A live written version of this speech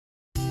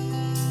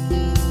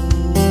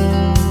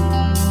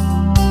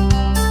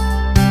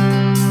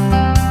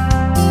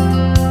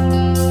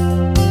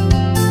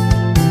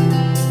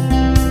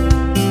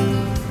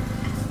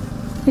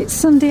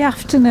Sunday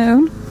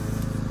afternoon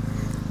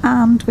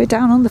and we're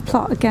down on the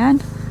plot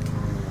again.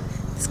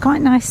 It's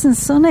quite nice and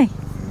sunny,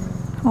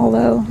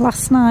 although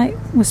last night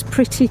was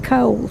pretty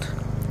cold.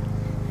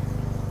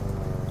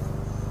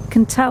 You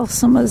can tell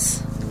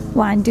summer's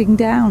winding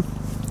down.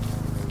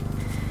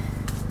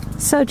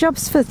 So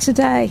jobs for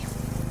today.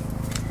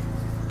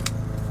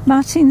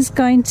 Martin's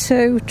going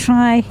to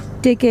try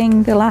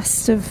digging the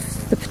last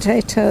of the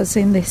potatoes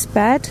in this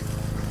bed.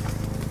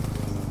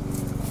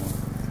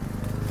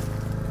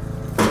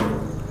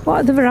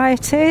 What are the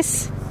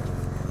varieties?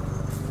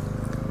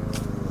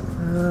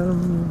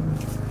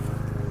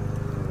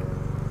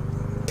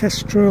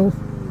 Kestrel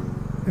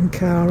and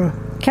Cara.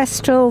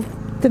 Kestrel,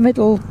 the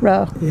middle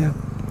row. Yeah.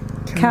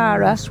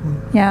 Cara. This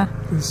one. Yeah.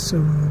 There's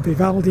some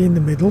Vivaldi in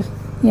the middle.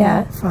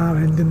 Yeah. Far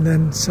end, and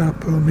then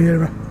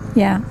Sarpomira.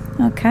 Yeah.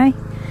 Okay.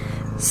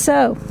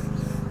 So,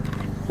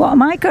 what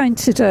am I going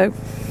to do?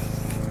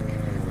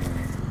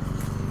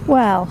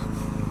 Well,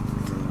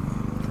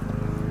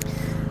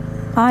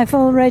 I've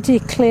already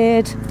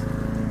cleared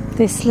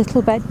this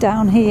little bed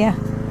down here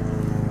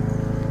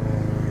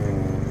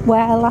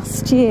where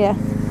last year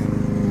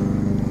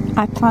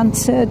I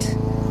planted,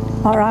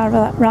 or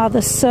I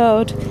rather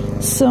sowed,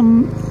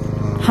 some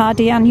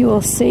hardy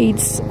annual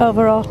seeds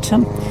over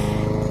autumn.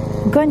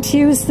 I'm going to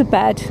use the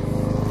bed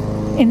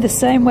in the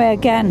same way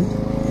again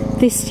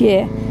this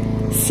year.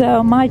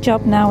 So my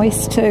job now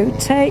is to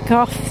take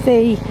off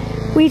the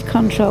weed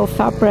control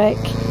fabric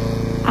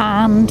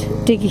and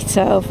dig it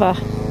over.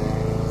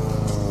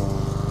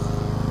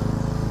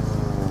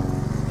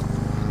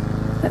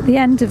 At the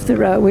end of the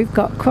row we've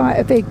got quite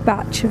a big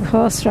batch of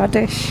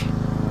horseradish,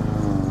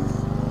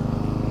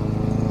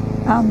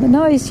 and the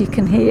noise you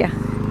can hear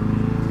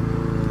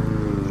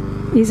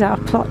is our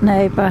plot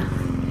neighbour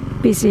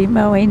busy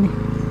mowing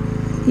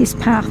his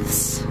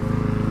paths. I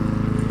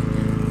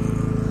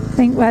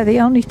think we're the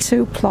only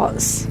two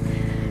plots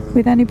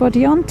with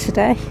anybody on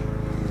today.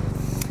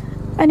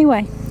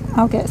 Anyway,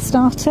 I'll get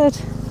started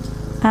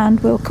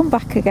and we'll come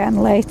back again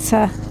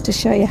later to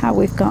show you how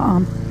we've got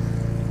on.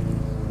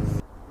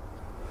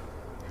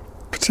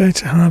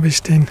 Potato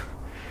harvesting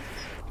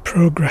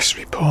progress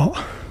report.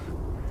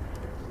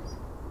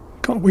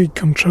 Got weed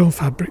control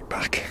fabric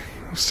back.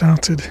 I've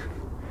started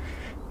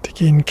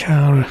digging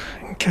Cara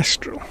and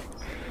Kestrel.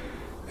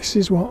 This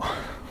is what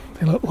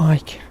they look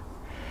like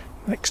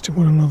next to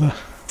one another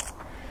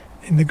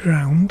in the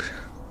ground.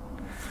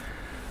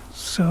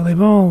 So they've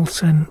all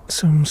sent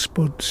some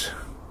spuds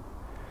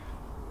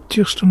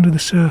just under the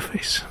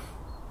surface.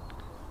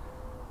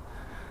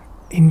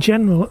 In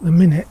general at the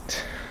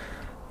minute,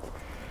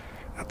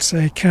 I'd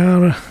say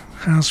Cara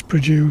has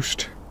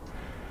produced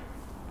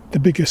the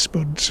bigger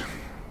spuds,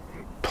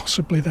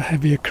 possibly the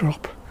heavier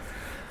crop,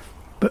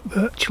 but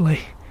virtually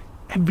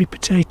every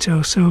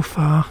potato so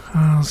far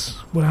has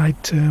what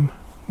I'd term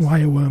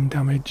wireworm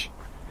damage.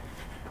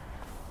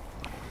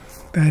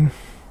 Then,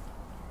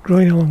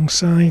 growing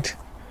alongside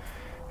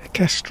a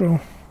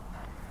Kestrel,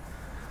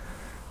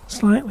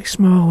 slightly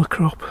smaller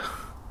crop,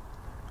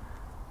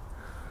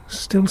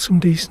 still some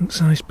decent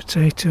sized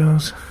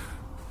potatoes,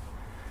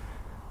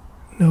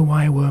 no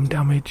wireworm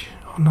damage,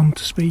 or none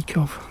to speak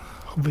of.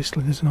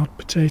 Obviously there's an odd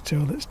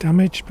potato that's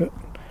damaged, but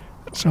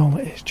that's all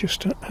it is,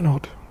 just an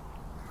odd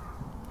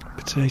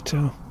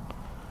potato.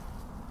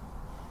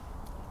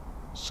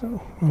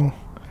 So we'll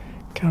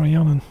carry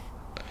on and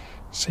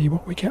see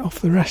what we get off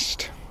the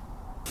rest.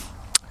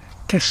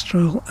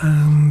 Kestrel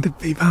and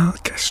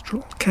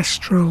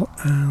Kestrel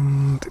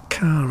and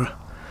Cara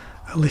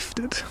are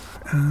lifted,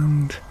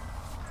 and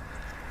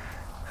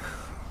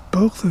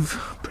both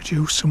have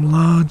produced some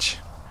large,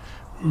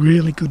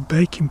 really good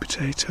baking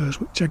potatoes,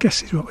 which I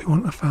guess is what we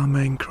want off our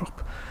main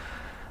crop.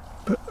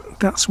 But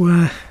that's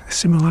where the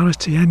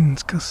similarity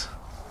ends, because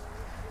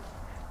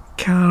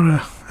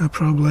Cara are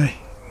probably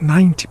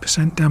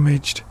 90%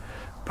 damaged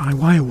by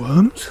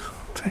wireworms.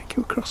 I'll take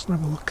you across and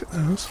have a look at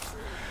those.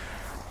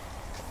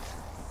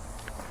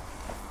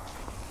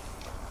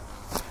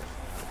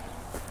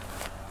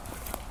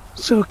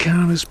 So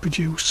Cara's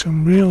produced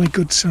some really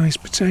good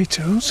sized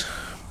potatoes,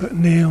 but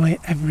nearly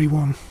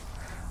everyone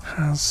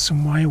has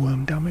some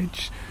wireworm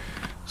damage.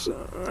 So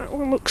that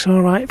one looks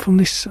alright from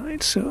this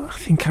side, so I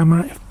think I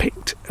might have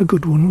picked a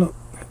good one. Look,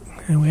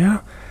 here we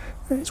are.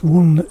 It's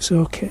one that's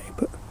okay,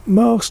 but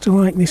most are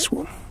like this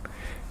one.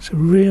 It's a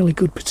really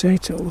good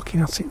potato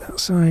looking at it that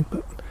side,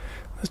 but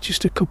there's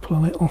just a couple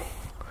of little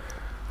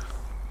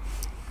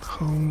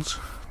holes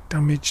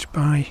damaged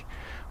by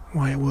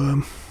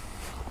wireworm.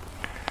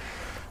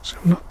 So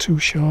I'm not too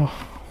sure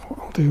what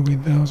I'll do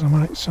with those. I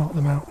might sort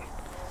them out.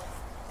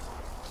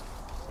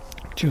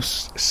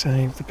 Just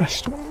save the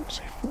best ones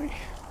if we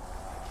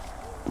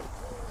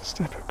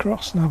step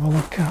across and have a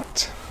look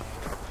at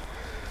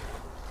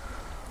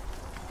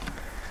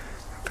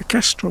the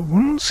Kestrel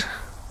ones.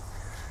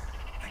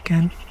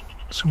 Again,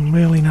 some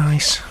really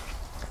nice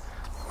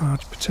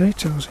large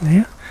potatoes in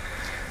here.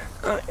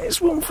 Here's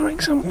one for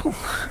example,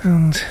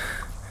 and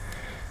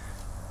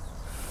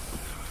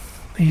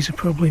these are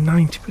probably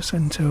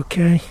 90%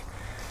 okay.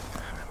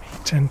 Let me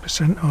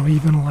 10% or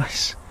even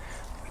less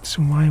with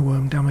some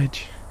wireworm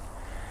damage.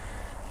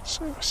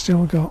 So I've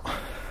still got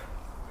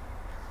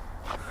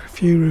a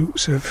few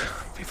roots of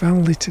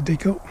Vivaldi to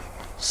dig up,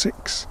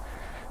 6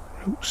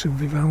 roots of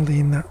Vivaldi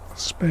in that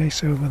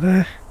space over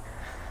there,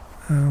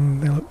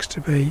 and there looks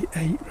to be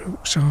 8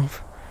 roots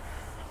of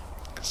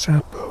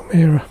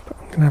Sarpomera, but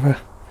I'm going to have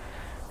a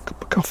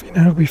cup of coffee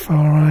now before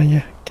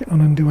I get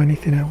on and do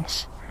anything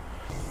else.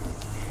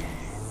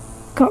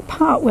 Got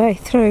part way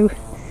through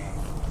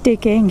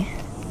digging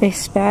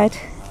this bed.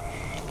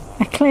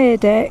 I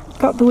cleared it,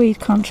 got the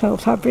weed control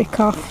fabric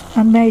off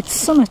and made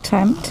some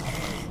attempt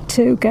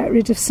to get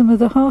rid of some of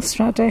the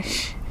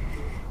horseradish.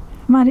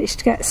 Managed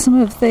to get some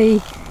of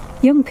the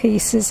young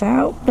pieces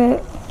out,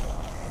 but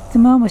the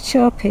more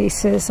mature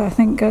pieces I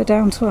think go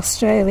down to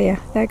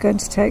Australia. They're going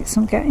to take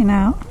some getting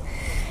out.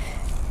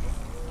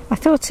 I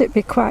thought it'd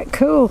be quite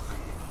cool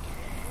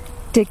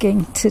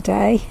digging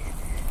today,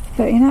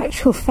 but in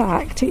actual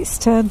fact it's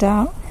turned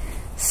out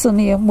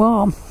sunny and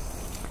warm,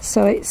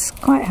 so it's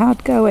quite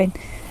hard going.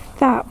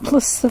 That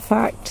plus the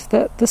fact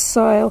that the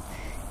soil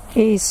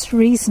is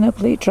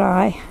reasonably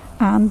dry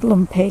and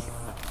lumpy.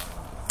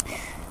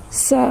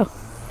 So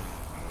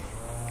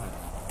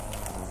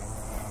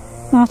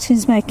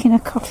Martin's making a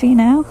coffee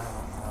now,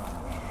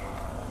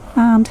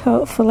 and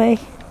hopefully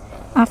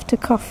after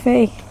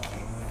coffee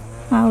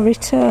I'll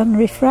return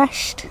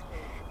refreshed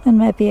and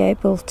maybe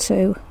able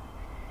to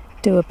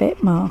do a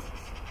bit more.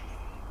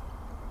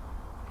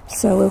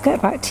 So we'll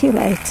get back to you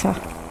later.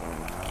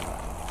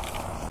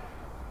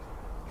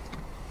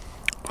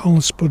 All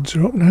the spuds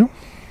are up now,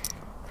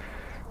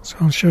 so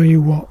I'll show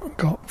you what I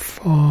got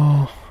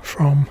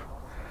from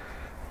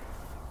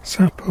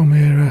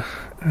Sarpomera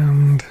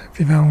and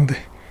Vivaldi.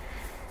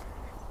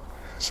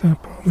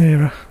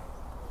 Sarpomera,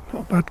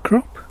 not a bad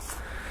crop.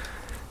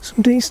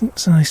 Some decent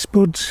sized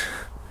spuds,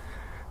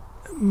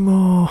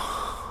 more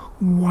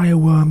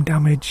wireworm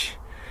damage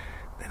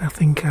than I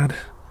think I'd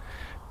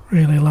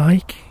really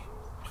like.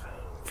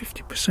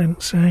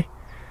 50% say.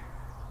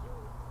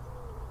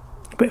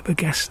 A bit of a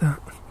guess that.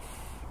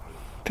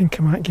 I think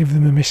I might give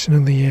them a miss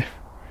another year.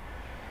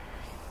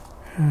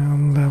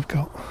 And I've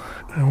got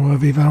our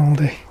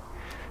Vivaldi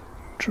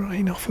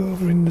drying off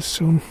over in the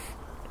sun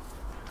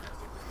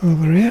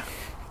over here.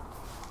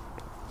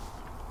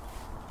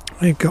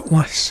 They've got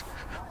less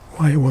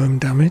wireworm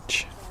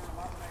damage.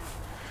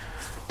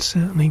 I'd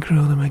certainly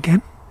grow them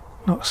again.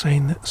 Not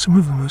saying that some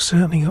of them have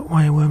certainly got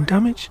wireworm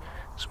damage.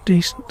 Some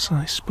decent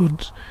sized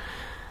spuds.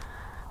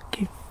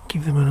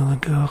 Give them another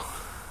go.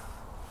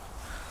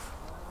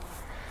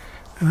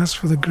 And as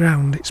for the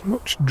ground, it's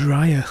much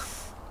drier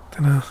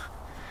than I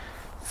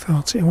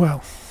thought it.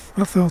 Well,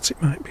 I thought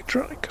it might be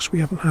dry because we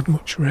haven't had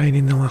much rain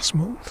in the last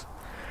month.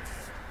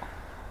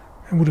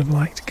 I would have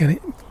liked to get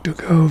it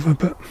dug over,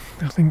 but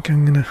I think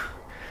I'm going to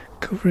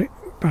cover it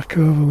back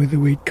over with the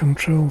weed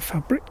control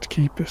fabric to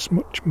keep as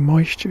much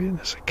moisture in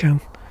as I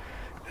can,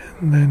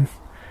 and then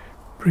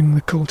bring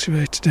the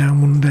cultivator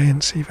down one day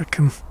and see if I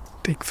can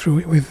dig through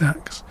it with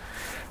that, 'cause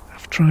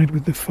I've tried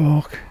with the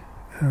fork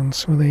and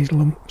some of these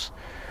lumps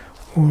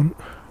won't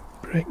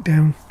break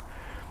down,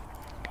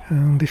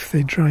 and if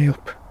they dry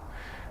up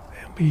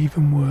they'll be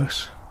even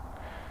worse.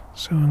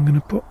 So I'm going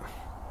to put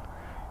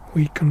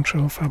weed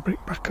control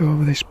fabric back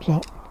over this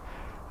plot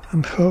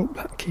and hope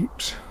that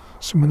keeps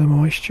some of the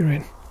moisture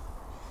in.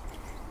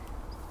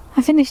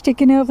 I finished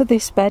digging over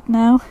this bed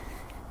now.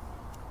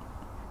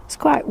 It's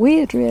quite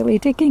weird really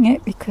digging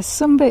it, because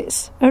some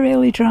bits are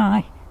really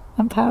dry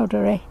and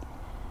powdery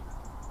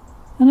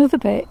and other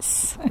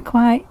bits are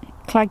quite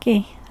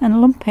claggy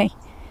and lumpy.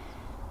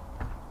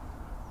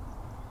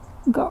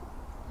 I've got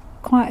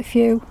quite a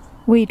few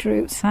weed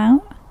roots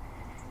out.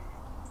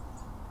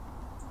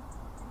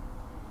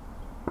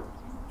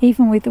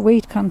 Even with the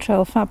weed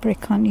control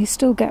fabric on, you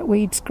still get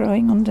weeds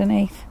growing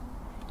underneath.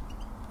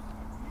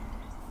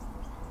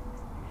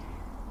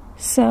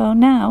 So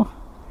now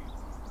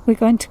we're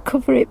going to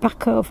cover it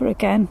back over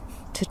again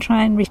to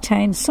try and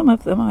retain some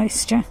of the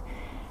moisture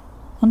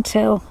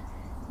until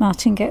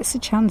Martin gets a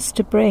chance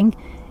to bring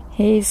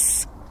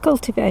his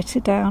cultivator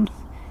down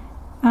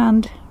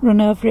and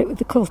run over it with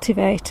the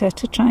cultivator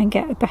to try and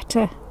get a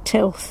better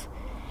tilth.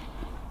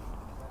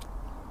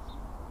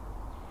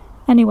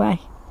 Anyway,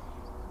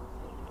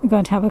 we're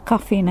going to have a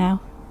coffee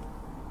now.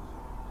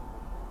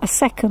 A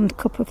second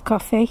cup of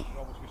coffee,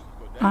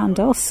 and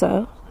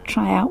also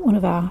try out one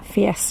of our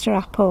Fiesta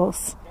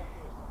apples.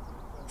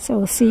 So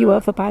we'll see you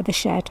over by the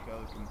shed.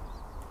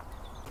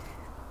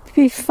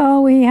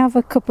 Before we have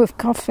a cup of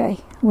coffee,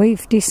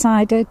 we've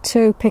decided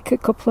to pick a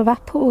couple of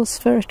apples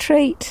for a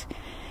treat.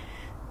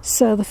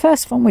 So the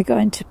first one we're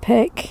going to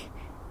pick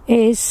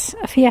is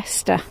a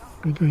Fiesta.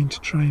 We're going to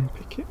try and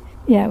pick it.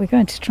 Yeah, we're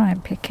going to try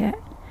and pick it.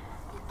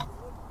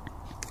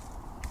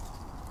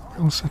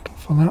 I'll settle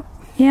for that.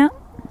 Yeah.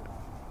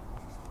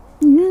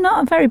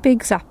 Not a very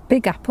big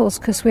apples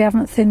because we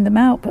haven't thinned them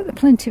out, but they're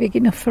plenty big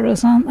enough for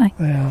us, aren't they?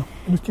 They are.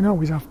 We can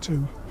always have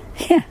two.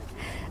 Yeah,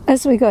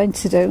 as we're going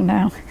to do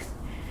now.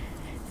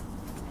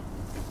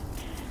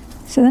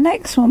 So the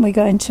next one we're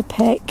going to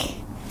pick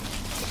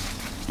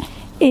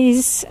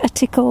is a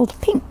tickled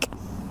pink.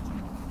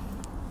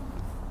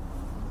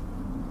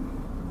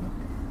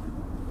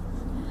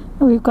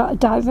 We've got a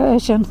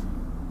diversion.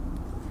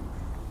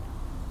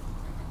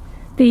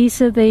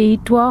 These are the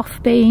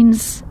dwarf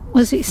beans,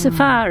 was it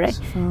safari?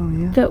 Safari,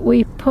 yeah. That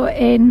we put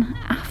in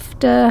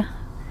after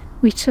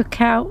we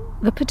took out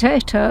the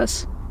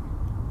potatoes.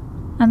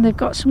 And they've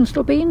got some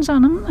little beans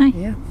on, haven't they?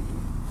 Yeah.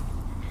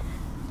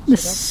 The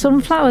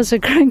sunflowers are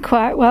growing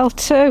quite well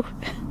too,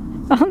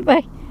 aren't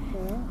they?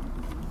 Yeah.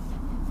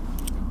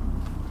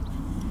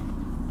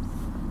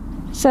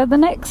 So the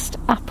next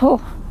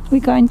apple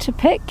we're going to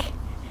pick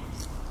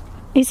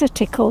is a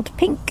tickled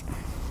pink.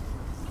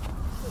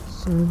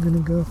 So I'm going to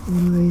go for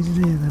one of these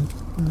here then.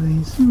 One of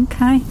these.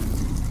 Okay.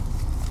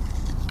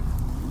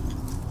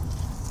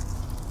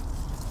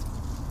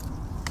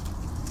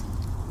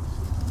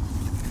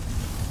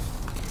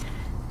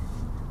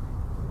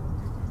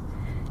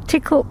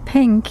 Tickled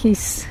pink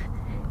is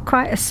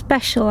quite a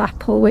special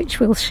apple, which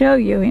we'll show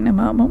you in a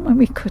moment when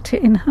we cut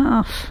it in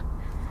half.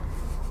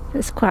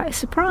 It's quite a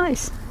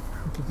surprise.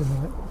 Give them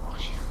a little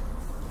wash.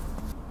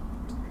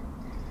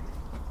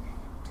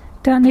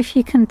 Don't know if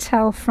you can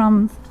tell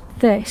from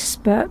this,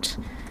 but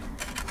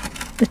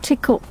the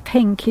tickled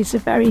pink is a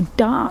very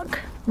dark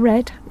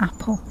red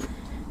apple.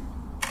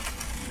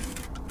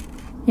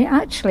 It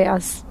actually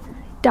has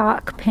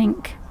dark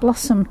pink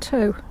blossom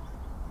too,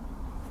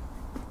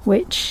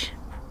 which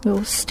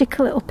we'll stick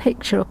a little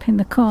picture up in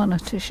the corner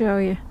to show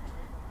you.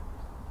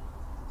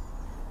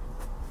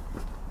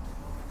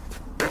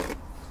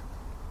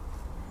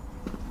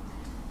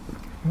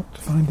 Not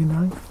to find a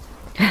knife.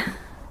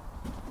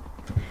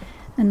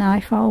 A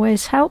knife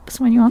always helps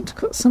when you want to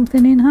cut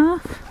something in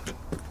half.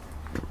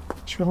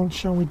 Which one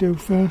shall we do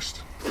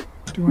first?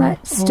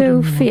 Let's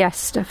do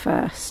Fiesta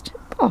first.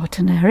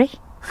 Ordinary.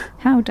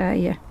 How dare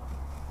you?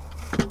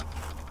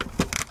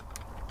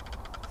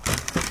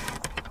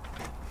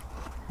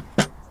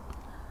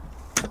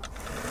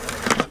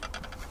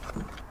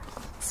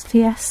 It's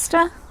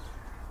Fiesta.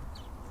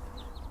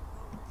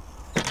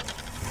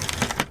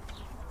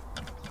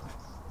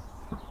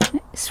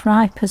 It's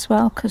ripe as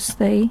well because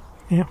the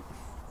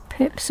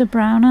pips are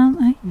brown, aren't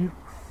they? Yeah.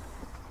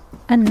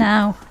 And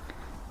now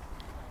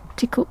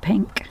tickled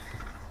pink.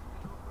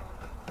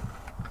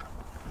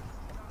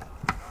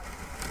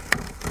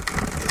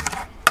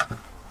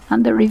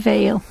 And the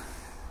reveal.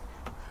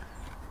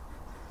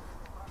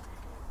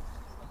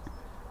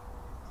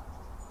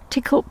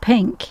 Tickled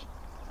pink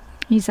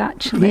is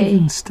actually... It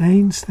even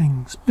stains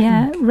things. Pink.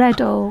 Yeah, red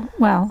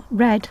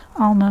red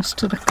almost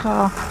to the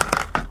core.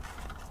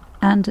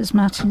 And as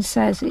Martin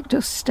says, it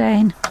does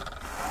stain.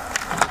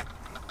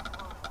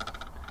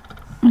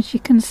 As you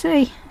can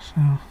see,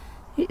 So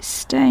it's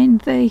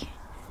stained the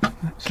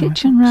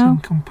kitchen row. row. In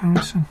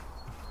comparison.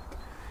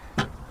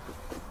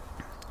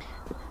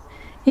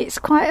 It's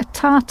quite a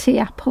tarty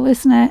apple,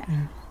 isn't it?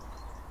 Yeah.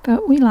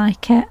 But we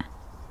like it.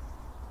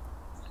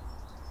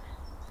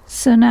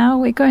 So now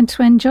we're going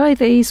to enjoy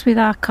these with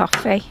our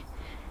coffee.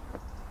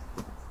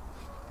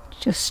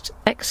 Just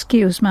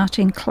excuse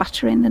Martin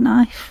clattering the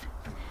knife.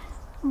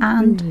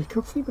 And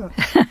Coffee back.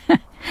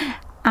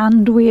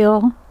 and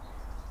we'll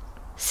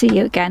see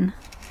you again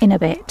in a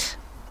bit.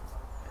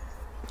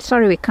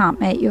 Sorry we can't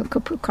make you a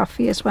cup of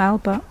coffee as well,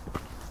 but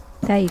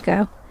there you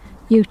go.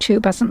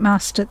 YouTube hasn't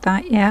mastered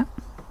that yet.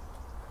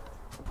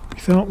 We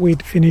thought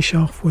we'd finish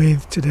off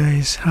with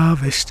today's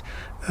harvest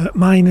at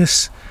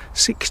minus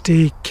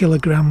 60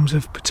 kilograms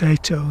of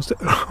potatoes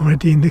that are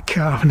already in the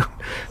car and I'm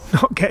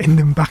not getting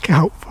them back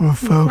out for a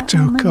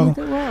photo call.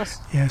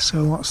 Yeah,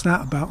 so what's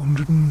that, about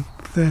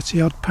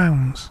 130 odd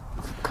pounds?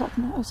 God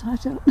knows, I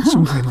don't know.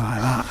 Something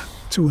like that,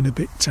 2 and a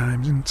bit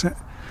times, isn't it?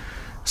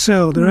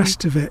 So the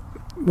rest of it,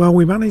 well,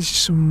 we managed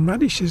some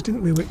radishes,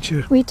 didn't we, which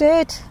are... We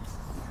did.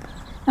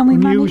 And we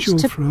unusual managed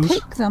to for us.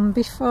 pick them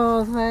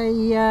before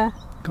they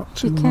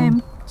got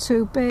became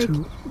too big.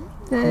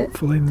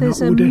 Hopefully There's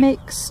not a woody.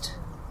 mixed,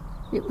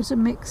 it was a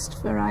mixed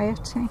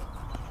variety.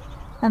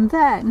 And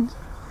then,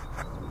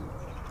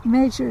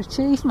 major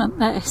achievement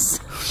this.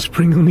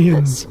 Spring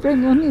onions.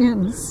 Spring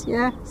onions,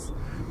 yes.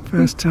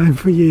 First time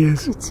for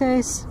years. It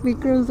is. We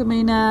grew them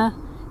in a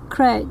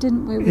crate,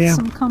 didn't we, with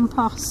some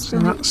compost. So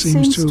and that it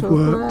seems to have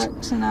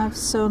worked. And I've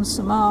sown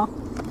some more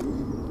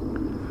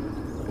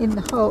in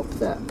the hope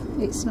that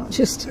it's not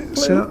just a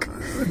fluke.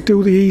 So,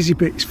 do the easy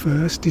bits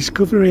first.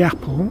 Discovery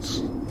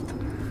apples,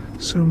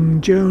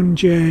 some Joan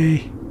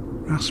J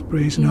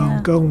raspberries and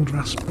old gold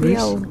raspberries.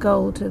 The old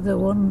gold are the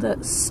one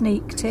that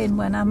sneaked in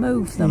when I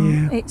moved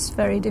them. Yeah. It's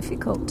very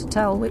difficult to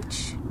tell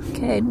which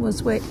cane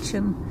was which,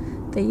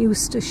 and they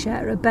used to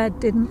share a bed,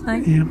 didn't they?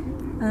 Yeah.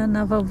 And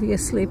I've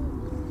obviously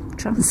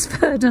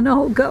transferred an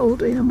old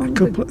gold in among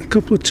A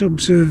couple of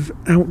tubs of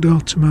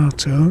outdoor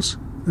tomatoes.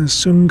 There's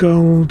sun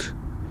gold,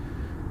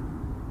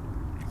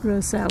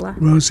 Rosella.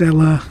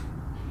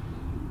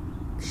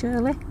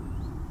 Shirley?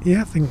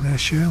 Yeah, I think they're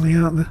Shirley,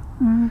 aren't they?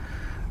 Mm.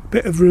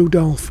 Bit of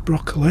Rudolph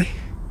broccoli.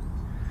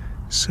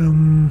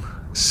 Some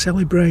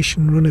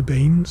Celebration runner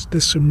beans.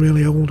 There's some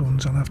really old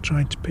ones and I've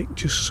tried to pick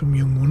just some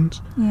young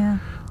ones. Yeah.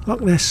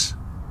 Loch Ness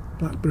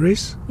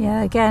blackberries.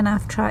 Yeah, again,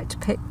 I've tried to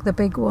pick the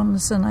big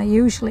ones, and I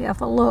usually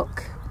have a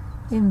look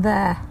in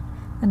there,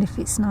 and if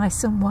it's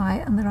nice and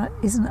white and there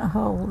isn't a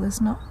hole, there's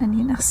not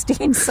any nasty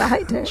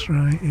inside it. That's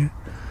right, yeah.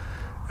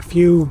 A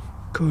few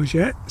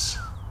courgettes,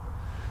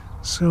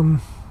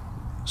 some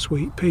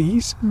sweet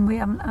peas. And we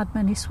haven't had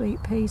many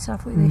sweet peas,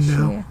 have we, this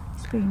year?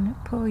 It's been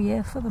a poor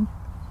year for them.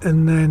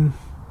 And then...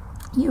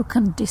 you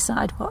can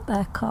decide what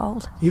they're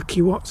called.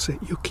 Yuki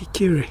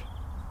kiri.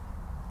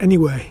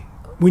 Anyway,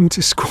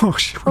 winter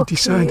squash. We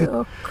decided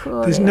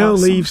there's no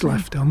leaves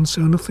left on,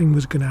 so nothing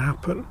was going to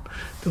happen.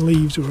 The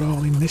leaves were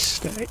all in this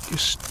state,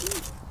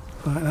 just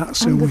like that.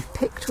 So we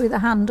picked with a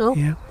handle.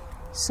 Yeah.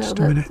 So just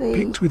a minute.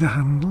 Picked with a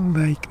handle.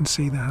 There you can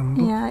see the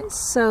handle. Yeah, it's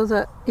so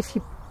that if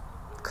you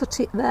cut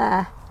it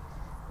there,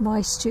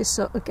 moisture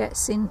sort of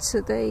gets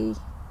into the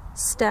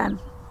stem,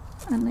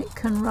 and it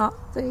can rot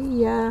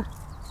the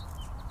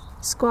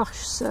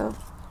squash. So,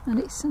 and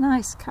it's a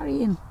nice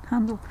carrying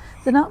handle.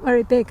 They're not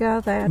very big,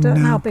 are they? I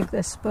don't know how big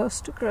they're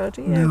supposed to grow,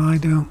 do you? No, I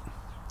don't.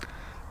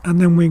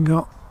 And then we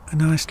got a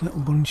nice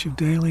little bunch of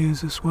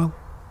dahlias as well.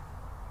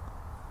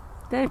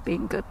 They've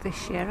been good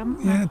this year,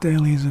 haven't they? Yeah,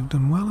 dahlias have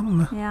done well, haven't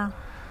they? Yeah.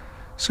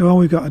 So all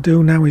we've got to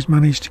do now is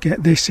manage to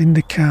get this in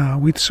the car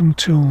with some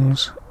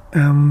tools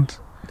and...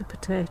 the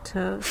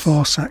potatoes.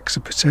 4 sacks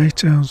of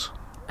potatoes.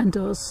 And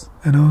us.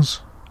 And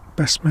us.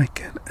 Best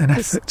make an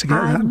effort to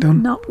get that done.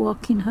 I'm not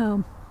walking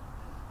home.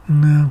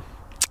 No.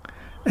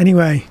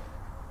 Anyway,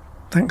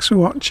 thanks for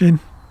watching.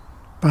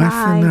 Bye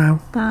for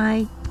now.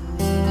 Bye.